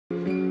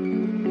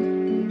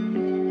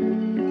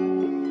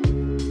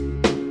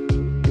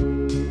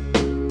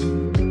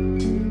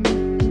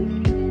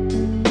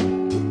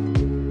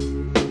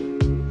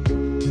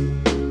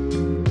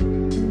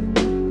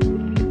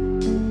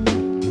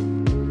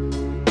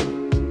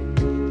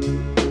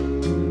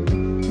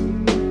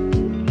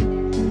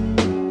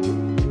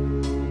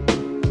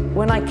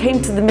When I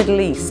came to the Middle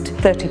East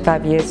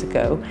 35 years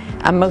ago,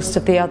 and most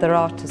of the other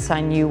artists I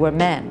knew were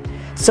men,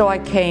 so I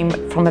came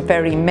from a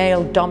very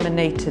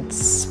male-dominated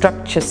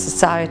structure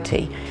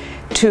society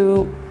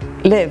to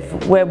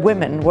live where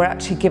women were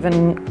actually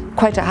given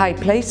quite a high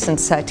place in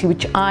society,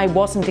 which I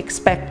wasn't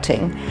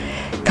expecting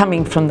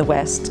coming from the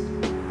West.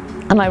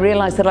 And I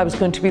realized that I was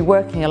going to be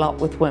working a lot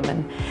with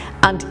women,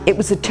 and it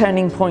was a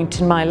turning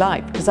point in my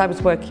life because I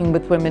was working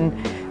with women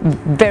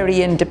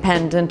very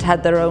independent,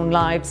 had their own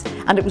lives,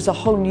 and it was a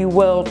whole new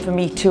world for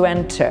me to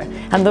enter.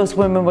 And those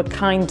women were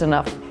kind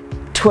enough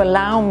to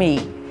allow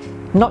me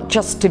not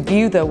just to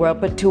view their world,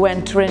 but to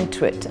enter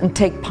into it and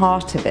take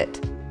part of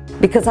it.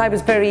 Because I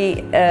was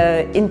very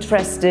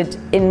interested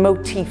in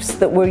motifs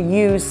that were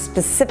used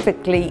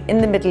specifically in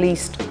the Middle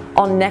East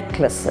on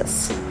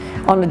necklaces,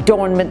 on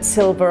adornment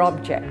silver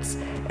objects,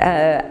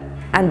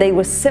 and they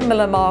were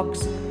similar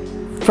marks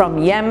from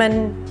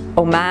Yemen,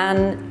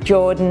 Oman,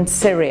 Jordan,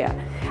 Syria.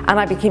 And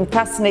I became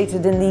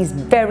fascinated in these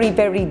very,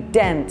 very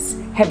dense,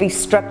 heavy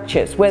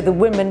structures where the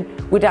women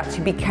would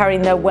actually be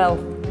carrying their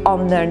wealth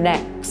on their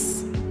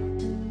necks.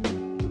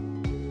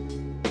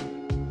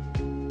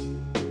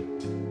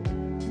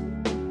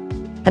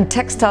 And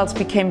textiles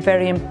became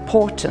very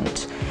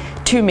important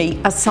to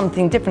me as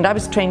something different. I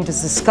was trained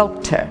as a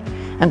sculptor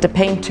and a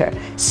painter,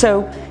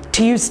 so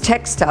to use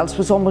textiles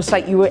was almost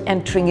like you were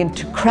entering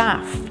into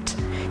craft.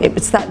 It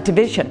was that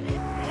division.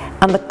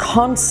 And the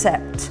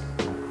concept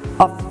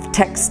of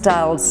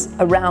textiles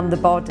around the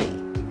body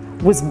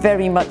was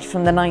very much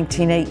from the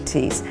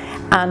 1980s,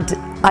 and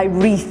I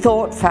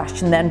rethought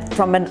fashion then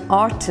from an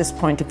artist's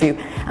point of view.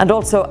 And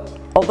also,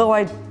 although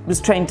I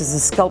was trained as a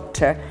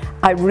sculptor,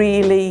 I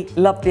really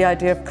loved the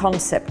idea of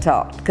concept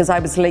art because I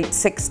was late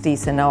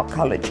 60s in art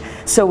college,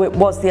 so it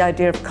was the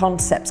idea of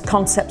concepts.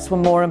 Concepts were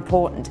more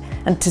important,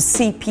 and to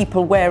see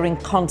people wearing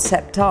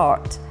concept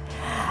art,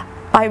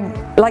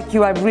 like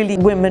you,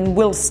 women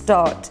will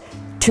start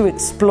to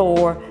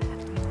explore,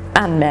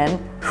 and men,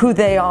 who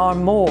they are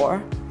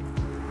more,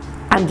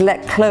 and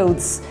let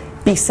clothes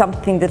be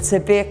something that's a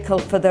vehicle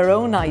for their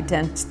own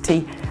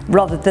identity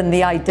rather than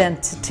the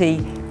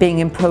identity being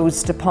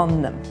imposed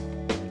upon them.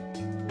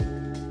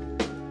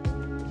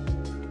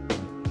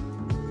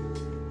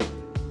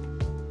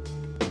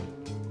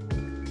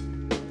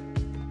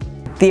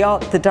 The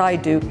art that I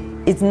do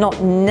is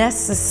not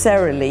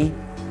necessarily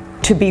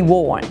to be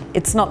worn.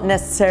 It's not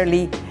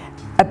necessarily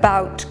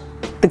about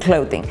the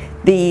clothing.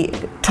 The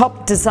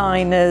top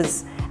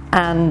designers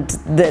and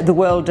the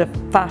world of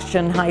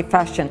fashion, high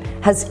fashion,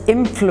 has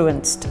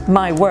influenced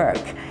my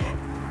work.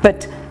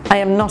 But I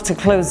am not a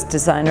clothes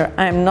designer,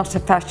 I am not a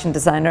fashion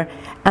designer,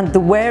 and the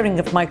wearing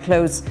of my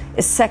clothes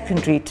is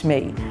secondary to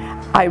me.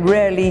 I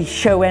rarely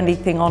show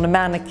anything on a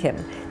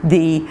mannequin.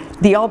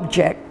 The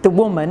object, the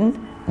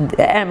woman,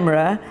 the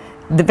emra,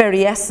 the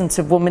very essence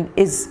of woman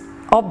is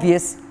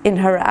obvious in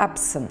her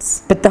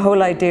absence. But the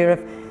whole idea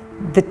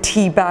of the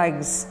tea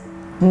bags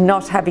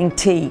not having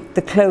tea,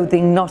 the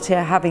clothing not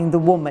having the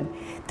woman,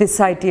 this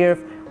idea of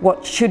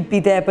what should be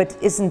there but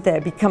isn't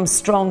there becomes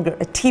stronger.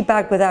 A tea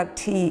bag without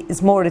tea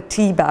is more a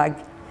tea bag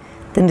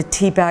than a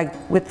tea bag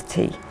with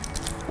tea.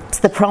 It's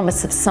the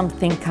promise of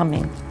something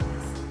coming.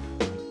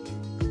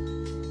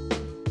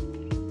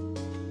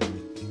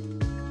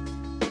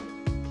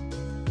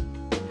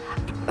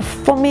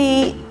 For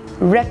me,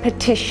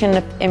 repetition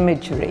of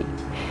imagery.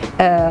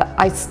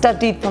 I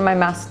studied for my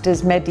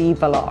master's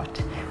medieval art,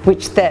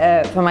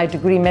 for my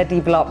degree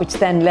medieval art, which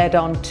then led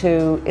on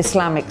to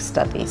Islamic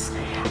studies.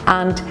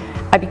 And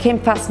I became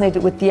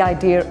fascinated with the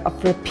idea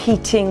of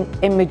repeating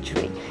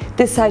imagery.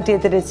 This idea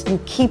that as you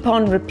keep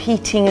on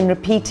repeating and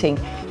repeating,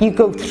 you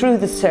go through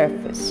the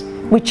surface,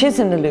 which is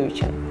an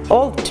illusion.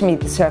 All to me,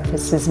 the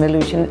surface is an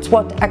illusion. It's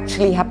what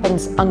actually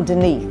happens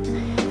underneath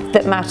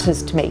that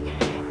matters to me.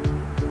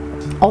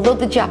 Although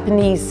the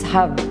Japanese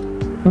have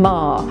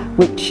ma,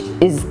 which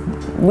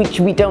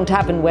we don't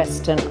have in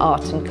Western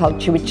art and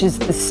culture, which is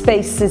the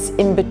spaces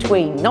in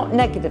between, not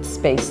negative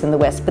space in the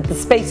West, but the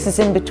spaces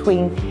in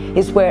between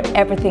is where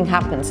everything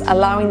happens,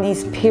 allowing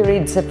these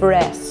periods of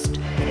rest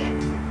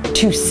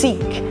to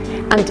seek.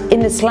 And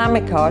in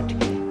Islamic art,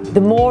 the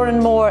more and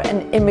more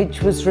an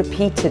image was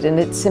repeated in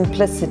its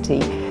simplicity,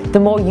 the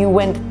more you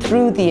went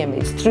through the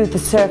image, through the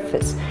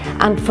surface.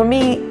 And for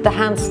me, the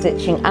hand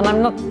stitching,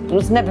 and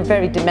was never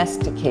very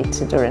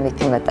domesticated or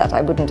anything like that. I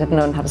wouldn't have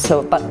known how to sew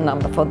a button on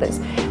before this.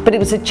 But it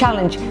was a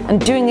challenge,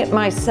 and doing it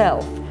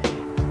myself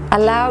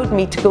allowed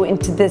me to go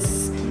into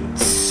this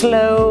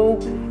slow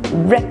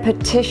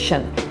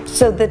repetition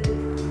so that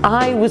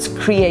I was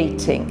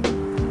creating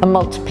a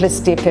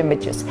multiplicity of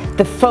images.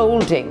 The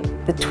folding,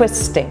 the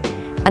twisting,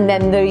 and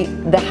then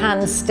the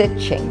hand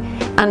stitching.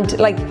 And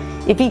like,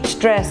 if each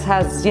dress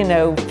has, you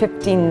know,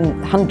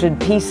 1,500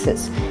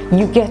 pieces,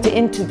 you get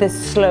into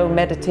this slow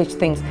meditation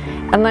things.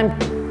 And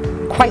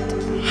I'm quite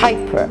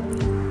hyper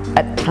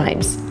at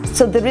times.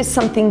 So there is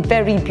something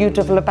very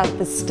beautiful about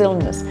the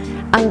stillness.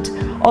 And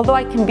although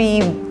I can be,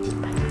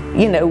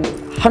 you know,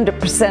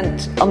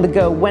 100% on the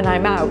go when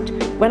I'm out,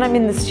 when I'm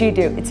in the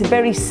studio, it's a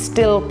very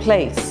still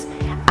place.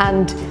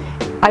 And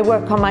I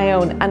work on my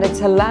own, and it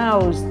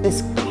allows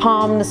this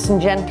calmness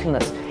and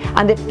gentleness.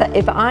 And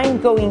if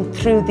I'm going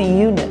through the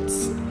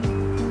units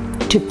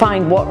to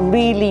find what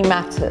really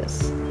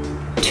matters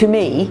to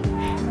me,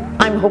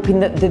 I'm hoping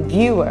that the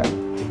viewer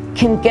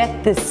can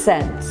get this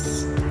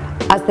sense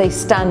as they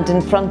stand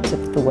in front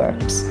of the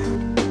works.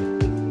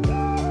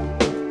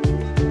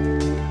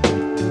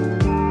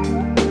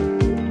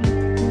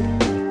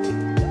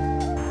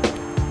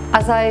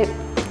 As I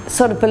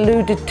sort of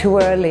alluded to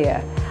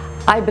earlier,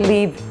 I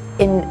believe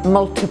in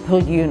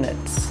multiple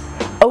units.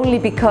 Only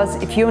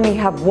because if you only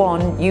have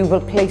one, you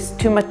will place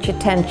too much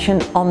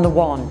attention on the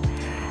one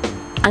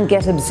and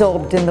get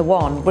absorbed in the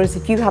one. Whereas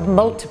if you have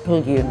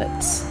multiple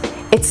units,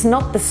 it's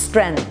not the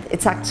strength,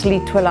 it's actually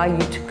to allow you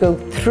to go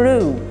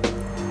through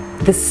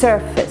the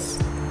surface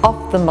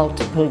of the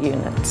multiple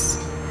units.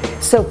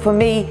 So for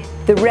me,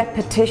 the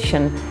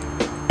repetition,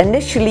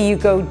 initially you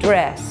go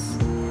dress,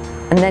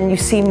 and then you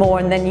see more,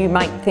 and then you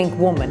might think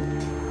woman,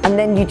 and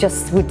then you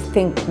just would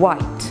think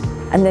white,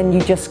 and then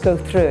you just go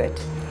through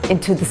it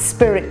into the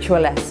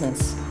spiritual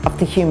essence of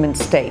the human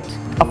state,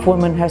 of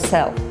woman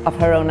herself, of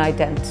her own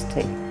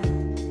identity.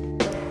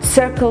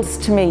 Circles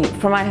to me,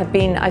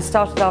 I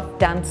started off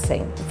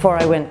dancing before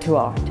I went to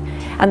art,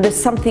 and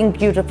there's something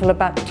beautiful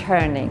about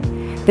turning,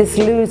 this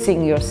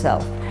losing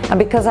yourself. And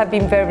because I've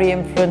been very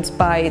influenced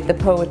by the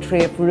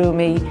poetry of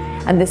Rumi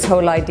and this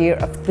whole idea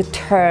of the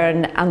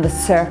turn and the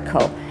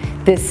circle,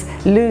 this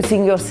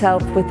losing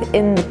yourself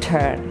within the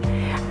turn.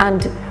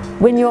 And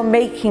when you're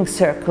making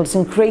circles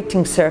and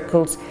creating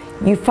circles,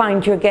 you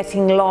find you're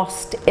getting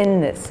lost in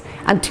this.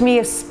 And to me,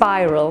 a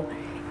spiral,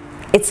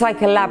 it's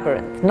like a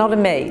labyrinth, not a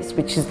maze,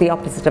 which is the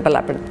opposite of a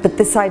labyrinth, but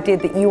this idea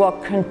that you are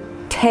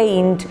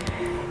contained,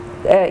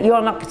 you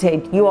are not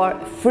contained, you are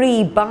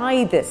free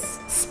by this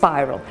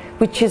spiral,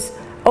 which is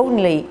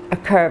only a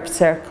curved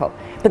circle.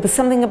 But there's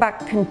something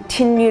about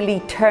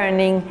continually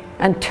turning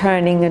and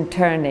turning and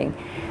turning.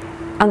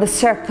 And the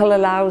circle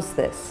allows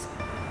this.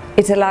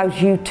 It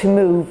allows you to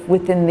move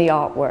within the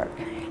artwork.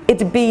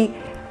 It'd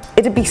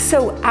be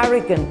so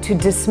arrogant to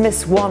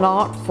dismiss one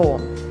art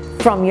form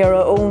from your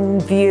own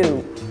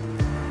view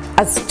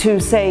as to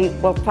say,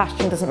 well,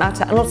 fashion doesn't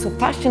matter. And also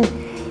fashion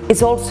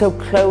is also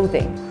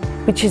clothing,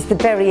 which is the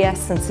very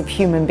essence of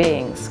human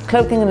beings.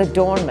 Clothing and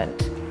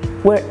adornment,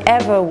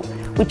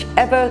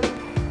 whichever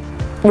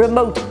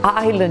remote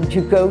island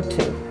you go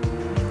to,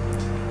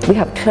 we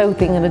have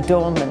clothing and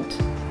adornment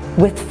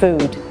with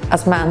food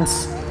as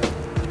man's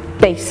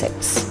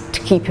basics to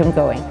keep him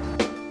going.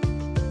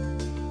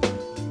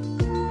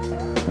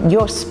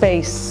 Your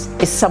space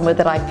is somewhere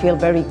that I feel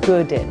very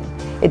good in.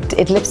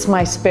 It lifts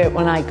my spirit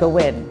when I go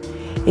in.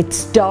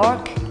 It's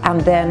dark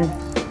and then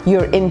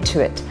you're into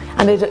it,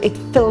 and it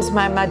fills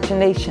my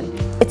imagination.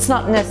 It's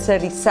not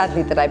necessarily,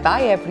 sadly, that I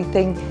buy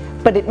everything,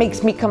 but it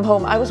makes me come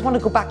home. I always want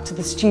to go back to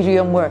the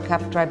studio and work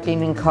after I've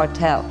been in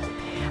cARTel.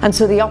 And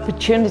so the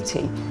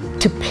opportunity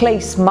to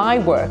place my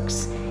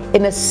works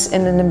in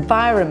an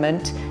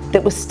environment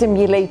that was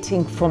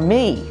stimulating for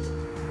me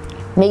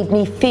made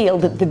me feel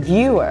that the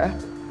viewer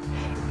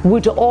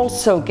would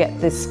also get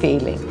this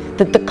feeling,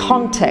 that the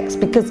context,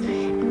 because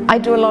I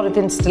do a lot of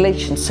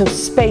installations, so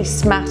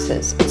space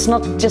matters. It's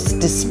not just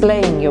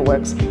displaying your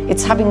works,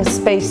 it's having a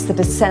space that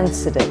is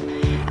sensitive.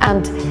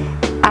 And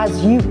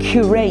as you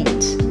curate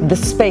the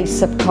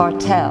space of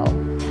cARTel,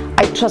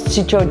 I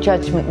trusted your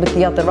judgment with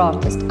the other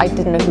artist. I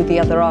didn't know who the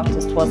other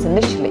artist was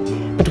initially,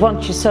 but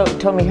once you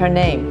told me her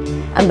name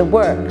and the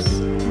works,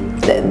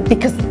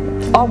 because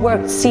our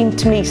works seemed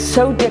to me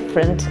so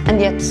different and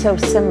yet so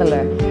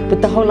similar,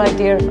 with the whole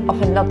idea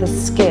of another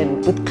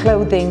skin, with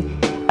clothing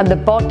and the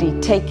body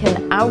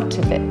taken out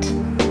of it,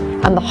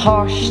 and the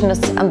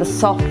harshness and the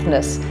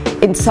softness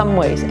in some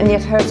ways, and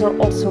yet hers are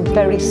also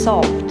very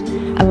soft,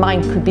 and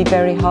mine could be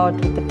very hard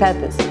with the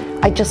feathers.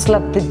 I just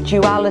love the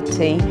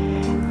duality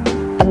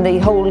and the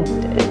whole,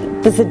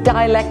 there's a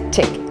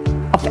dialectic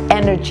of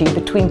energy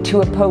between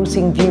two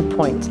opposing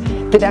viewpoints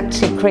that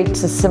actually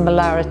creates a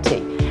similarity,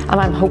 and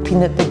I'm hoping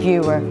that the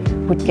viewer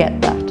would get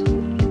that.